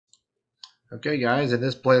Okay guys, in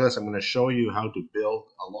this playlist I'm going to show you how to build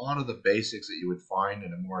a lot of the basics that you would find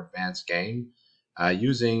in a more advanced game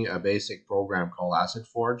using a basic program called Asset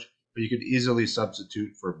Forge, but you could easily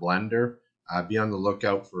substitute for Blender. Be on the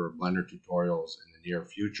lookout for Blender tutorials in the near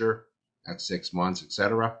future, next 6 months,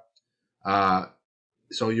 etc. Uh,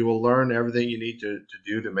 so you will learn everything you need to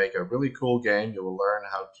do to make a really cool game. You will learn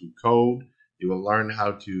how to code, you will learn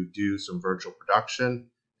how to do some virtual production,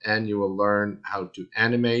 and you will learn how to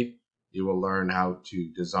animate. You will learn how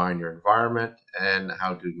to design your environment and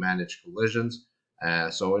how to manage collisions.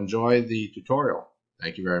 So enjoy the tutorial.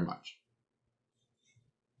 Thank you very much.